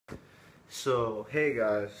So, hey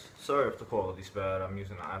guys, sorry if the quality's bad. I'm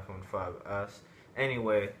using an iPhone 5S.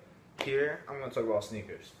 Anyway, here I'm going to talk about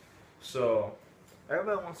sneakers. So,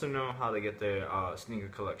 everybody wants to know how to get their sneaker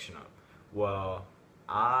collection up. Well,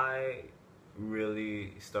 I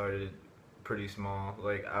really started pretty small.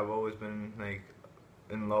 Like, I've always been like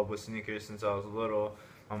in love with sneakers since I was little.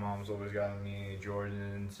 My mom's always gotten me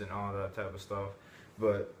Jordans and all that type of stuff.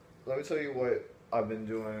 But let me tell you what I've been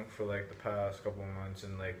doing for like the past couple of months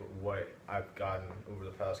and like what I've gotten over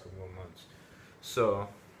the past couple of months. So,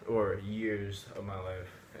 or years of my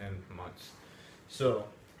life and months. So,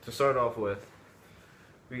 to start off with,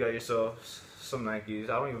 we got yourself some Nikes.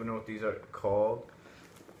 I don't even know what these are called.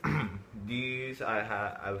 These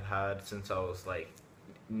I've had since I was like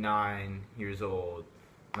 9 years old,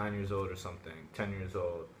 9 years old or something, 10 years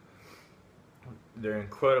old. They're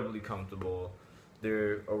incredibly comfortable.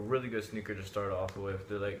 They're a really good sneaker to start off with.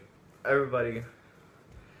 They're like everybody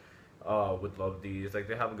would love these. Like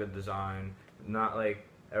they have a good design. Not like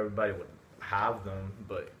everybody would have them,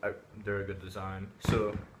 but they're a good design.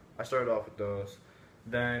 So I started off with those.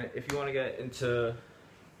 Then if you want to get into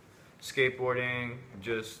skateboarding,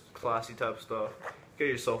 just classy type stuff, get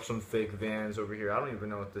yourself some fake Vans over here. I don't even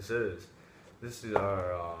know what this is. This is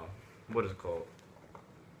our what is it called?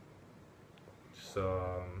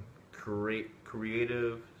 So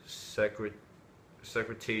creative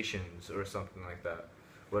secretations or something like that.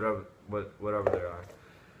 Whatever they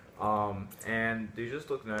are. And they just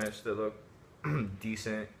look nice. They look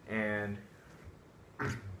decent, and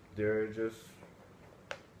they're just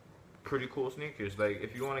pretty cool sneakers. Like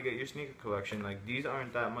if you want to get your sneaker collection, like these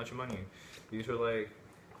aren't that much money. These are like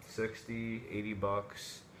 60, 80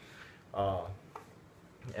 bucks.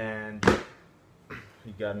 And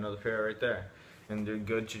you got another pair right there. And they're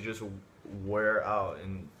good to just wear out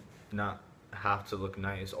and not have to look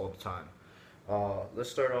nice all the time. Let's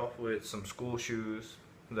start off with some school shoes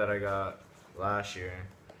that I got last year.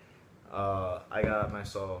 I got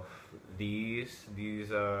myself these.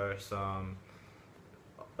 These are some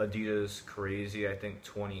Adidas Crazy, I think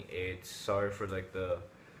 28. Sorry for like the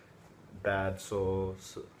bad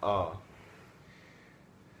soles.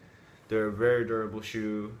 They're a very durable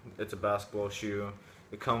shoe. It's a basketball shoe.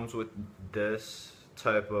 It comes with this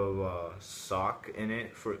type of sock in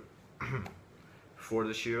it for for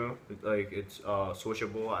the shoe. Like it's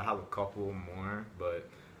switchable. I have a couple more, but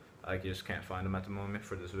I just can't find them at the moment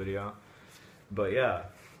for this video. But yeah,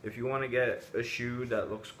 if you want to get a shoe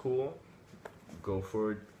that looks cool, go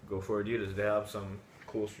for Adidas. They have some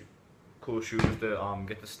cool shoes. That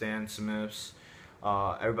get the Stan Smiths.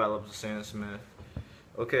 Everybody loves the Stan Smith.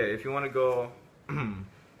 Okay, if you want to go,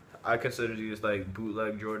 I consider these like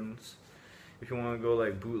bootleg Jordans. If you want to go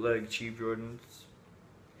like bootleg cheap Jordans,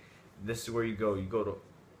 this is where you go. You go to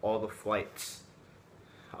all the flights.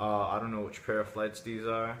 I don't know which pair of flights these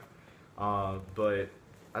are, but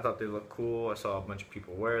I thought they looked cool. I saw a bunch of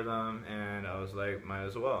people wear them, and I was like, might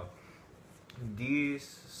as well.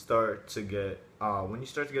 These start to get, when you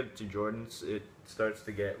start to get to Jordans, it starts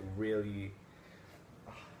to get really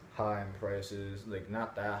high in prices. Like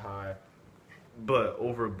not that high, but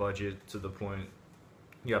over budget to the point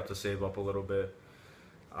you have to save up a little bit.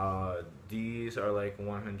 These are like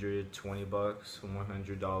 120 bucks,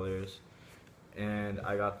 $100, and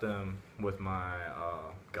I got them with my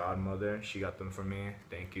godmother. She got them for me.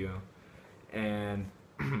 Thank you. And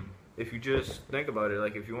if you just think about it,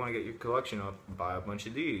 like if you want to get your collection up, buy a bunch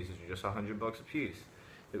of these. It's just $100 a piece.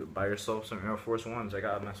 Buy yourself some Air Force Ones. I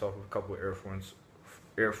got myself a couple of Air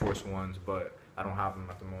Force Ones, but I don't have them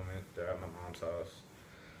at the moment. They're at my mom's house.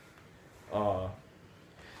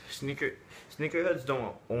 Sneakerheads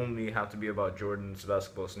don't only have to be about Jordan's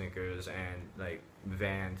basketball sneakers and like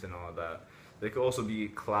Vans and all that. They could also be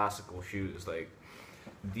classical shoes. Like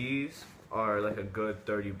these are like a good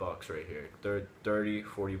 30 bucks right here. 30,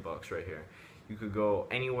 40 bucks right here. You could go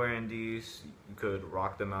anywhere in these. You could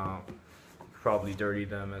rock them out. Probably dirty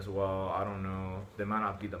them as well. I don't know. They might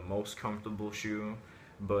not be the most comfortable shoe,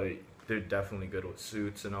 but they're definitely good with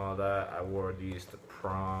suits and all that. I wore these to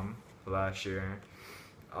prom last year.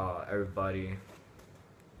 Everybody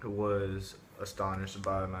was astonished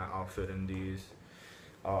by my outfit in these.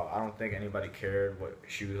 I don't think anybody cared what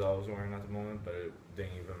shoes I was wearing at the moment, but it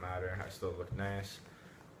didn't even matter. I still looked nice.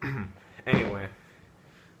 Anyway,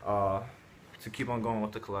 to keep on going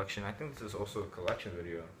with the collection, I think this is also a collection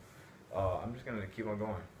video. I'm just gonna keep on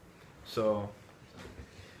going. So,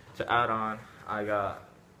 to add on, I got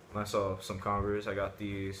myself some Converse. I got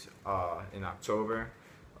these in October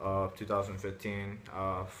of 2015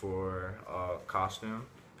 for costume.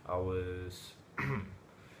 I was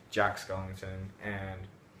Jack Skellington, and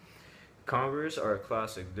Converse are a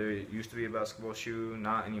classic. They used to be a basketball shoe,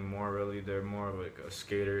 not anymore really. They're more of like a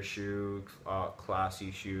skater shoe,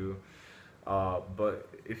 classy shoe. But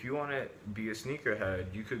if you want to be a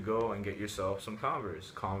sneakerhead, you could go and get yourself some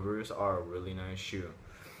Converse. Converse are a really nice shoe.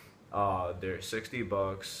 They're $60,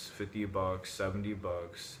 $50,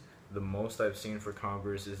 $70. The most I've seen for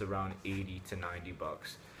Converse is around 80 to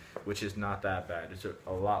 $90, which is not that bad. It's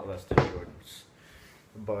a lot less than Jordans.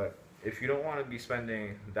 But if you don't want to be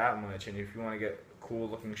spending that much, and if you want to get cool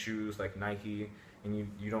looking shoes like Nike, and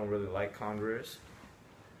you don't really like Converse,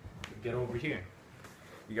 get over here.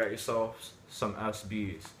 You got yourself some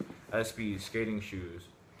SBs, skating shoes.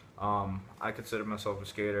 I consider myself a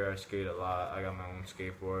skater. I skate a lot. I got my own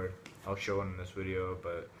skateboard. I'll show it in this video,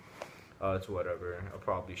 but it's whatever. I'll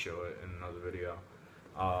probably show it in another video.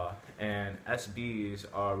 And SBs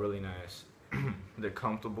are really nice. They're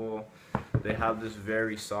comfortable. They have this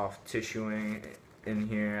very soft tissuing in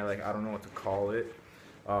here. Like, I don't know what to call it.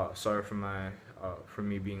 Sorry for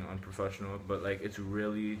me being unprofessional, but like, it's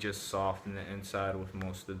really just soft in the inside with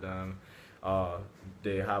most of them.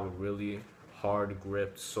 They have a really hard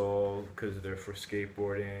gripped sole because they're for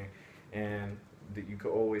skateboarding, and you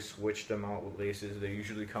could always switch them out with laces. They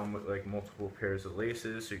usually come with like multiple pairs of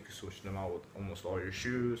laces, so you can switch them out with almost all your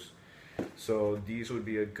shoes. So these would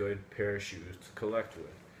be a good pair of shoes to collect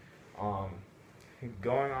with.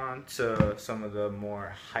 Going on to some of the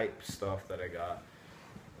more hype stuff that I got.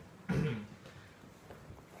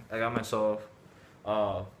 I got myself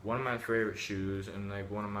one of my favorite shoes, and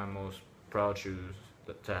like one of my most proud shoes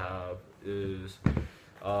to have is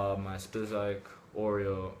my Spizike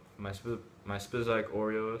Oreo, my Spizike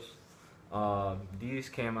Oreos. These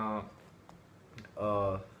came out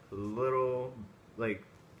little like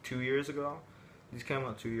 2 years ago. These came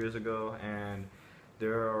out 2 years ago, and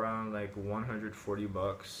they're around like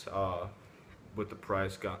 $140. With the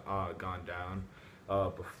price gone down.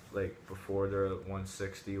 Like before they're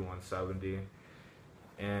 160, 170,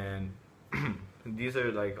 and these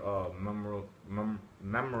are like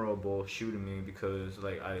memorable shoe to me because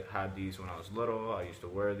like I had these when I was little. I used to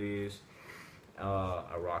wear these.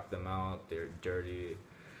 I rocked them out. They're dirty.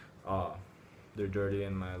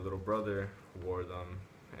 And my little brother wore them,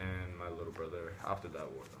 and my little brother after that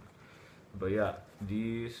wore them. But yeah,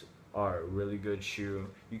 these are a really good shoe.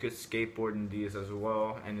 You could skateboard in these as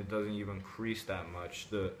well, and it doesn't even crease that much.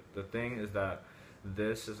 The thing is that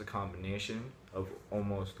this is a combination of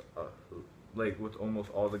almost like with almost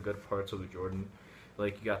all the good parts of the Jordan.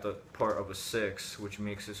 Like, you got the part of a 6, which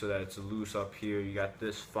makes it so that it's loose up here. You got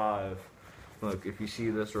this 5. Look, if you see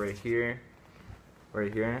this right here,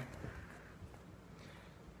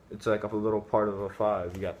 it's like a little part of a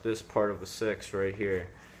 5. You got this part of a 6 right here.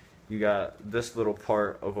 You got this little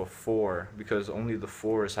part of a 4, because only the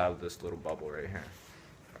 4s have this little bubble right here.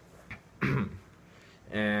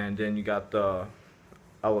 And then you got the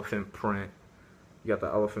elephant print. You got the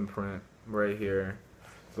elephant print right here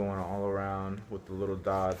going all around with the little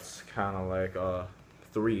dots, kind of like a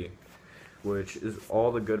 3, which is all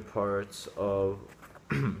the good parts of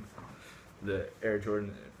the Air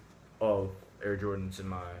Jordans in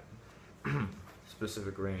my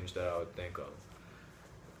specific range that I would think of.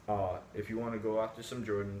 If you want to go after some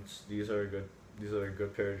Jordans, these are a good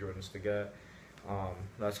pair of Jordans to get.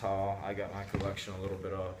 That's how I got my collection a little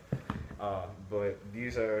bit of. But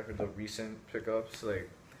these are the recent pickups. Like,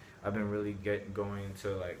 I've been really going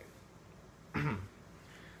to like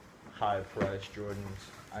high price Jordans.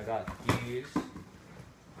 I got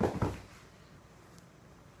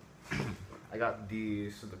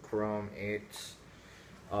these. The Chrome 8s.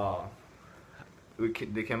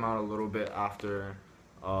 They came out a little bit after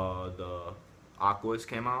the Aquas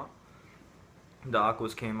came out. The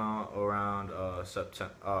Aquas came out around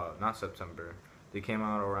not September. They came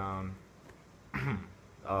out around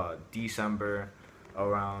December,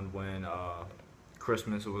 around when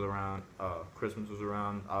Christmas was around.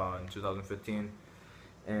 In 2015,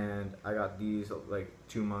 and I got these like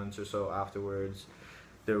 2 months or so afterwards.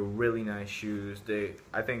 They're really nice shoes.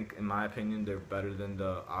 I think, in my opinion, they're better than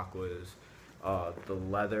the Aquas. The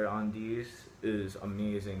leather on these is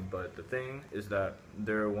amazing, but the thing is that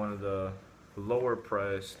they're one of the lower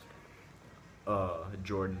priced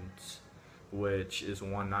Jordans, which is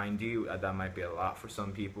 $190. That might be a lot for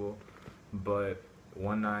some people, but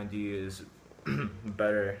 $190 is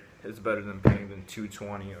better. It's better than paying them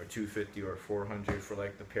 $220 or $250 or $400 for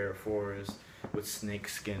like the pair of 4s with snake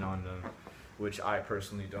skin on them, which I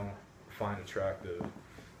personally don't find attractive.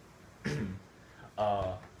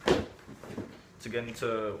 To get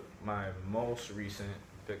into my most recent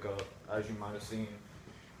pickup, as you might have seen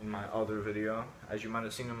in my other video. As you might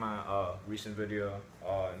have seen in my recent video,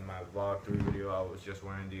 in my vlog 3 video, I was just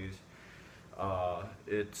wearing these.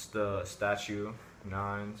 It's the Statue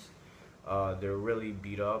 9s. They're really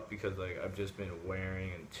beat up because like I've just been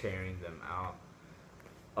wearing and tearing them out.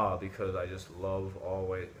 Because I just love all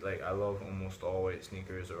white, like I love almost all white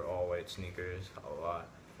sneakers or all white sneakers a lot.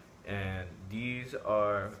 And these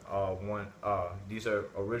are these are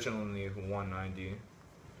originally $190,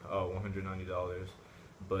 $190,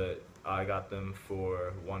 but I got them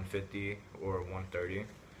for $150 or $130,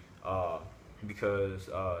 because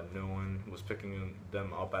no one was picking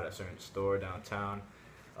them up at a certain store downtown,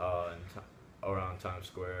 around Times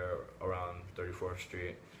Square, around 34th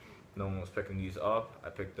Street. No one was picking these up. I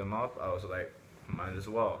picked them up. I was like, might as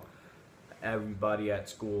well. Everybody at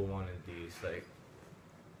school wanted these. Like,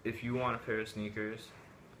 if you want a pair of sneakers,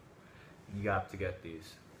 you have to get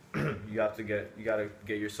these. you gotta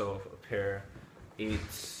get yourself a pair,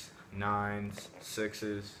 8s, 9s,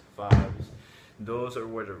 6s, 5s. Those are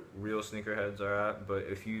where the real sneakerheads are at. But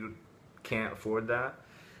if you can't afford that,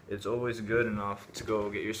 it's always good enough to go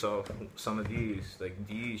get yourself some of these. Like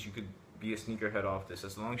these, you could be a sneakerhead off this.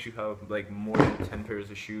 As long as you have like more than 10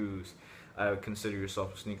 pairs of shoes, I would consider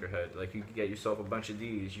yourself a sneakerhead. Like you could get yourself a bunch of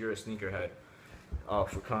these, you're a sneakerhead.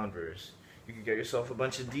 For Converse, you could get yourself a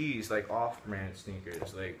bunch of these, like off-brand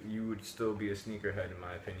sneakers. Like you would still be a sneakerhead in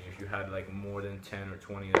my opinion if you had like more than 10 or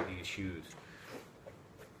 20 of these shoes.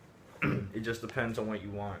 It just depends on what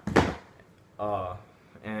you want.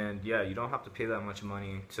 And yeah, you don't have to pay that much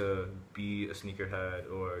money to be a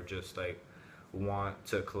sneakerhead or just like want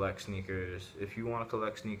to collect sneakers. If you want to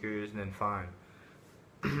collect sneakers, then fine.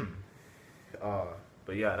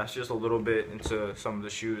 But yeah, that's just a little bit into some of the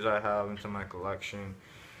shoes I have into my collection.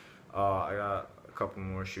 I got a couple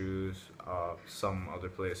more shoes, some other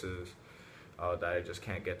places that I just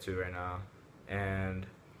can't get to right now. And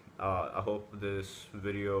I hope this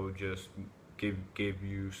video just gave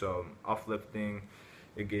you some uplifting.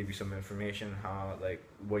 It gave you some information how, like,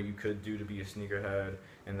 what you could do to be a sneakerhead,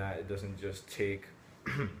 and that it doesn't just take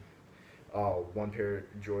one pair of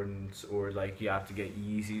Jordans, or like you have to get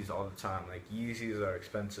Yeezys all the time. Like Yeezys are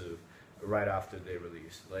expensive right after they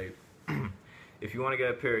release. Like if you want to get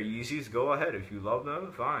a pair of Yeezys, go ahead. If you love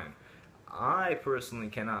them, fine. I personally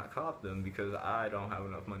cannot cop them because I don't have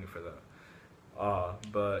enough money for that.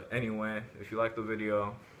 But anyway, if you like the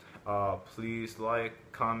video, please like,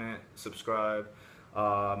 comment, subscribe.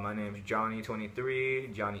 My name's Jonny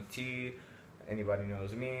 23, Johnny T. Anybody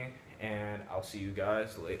knows me, and I'll see you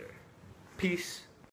guys later. Peace.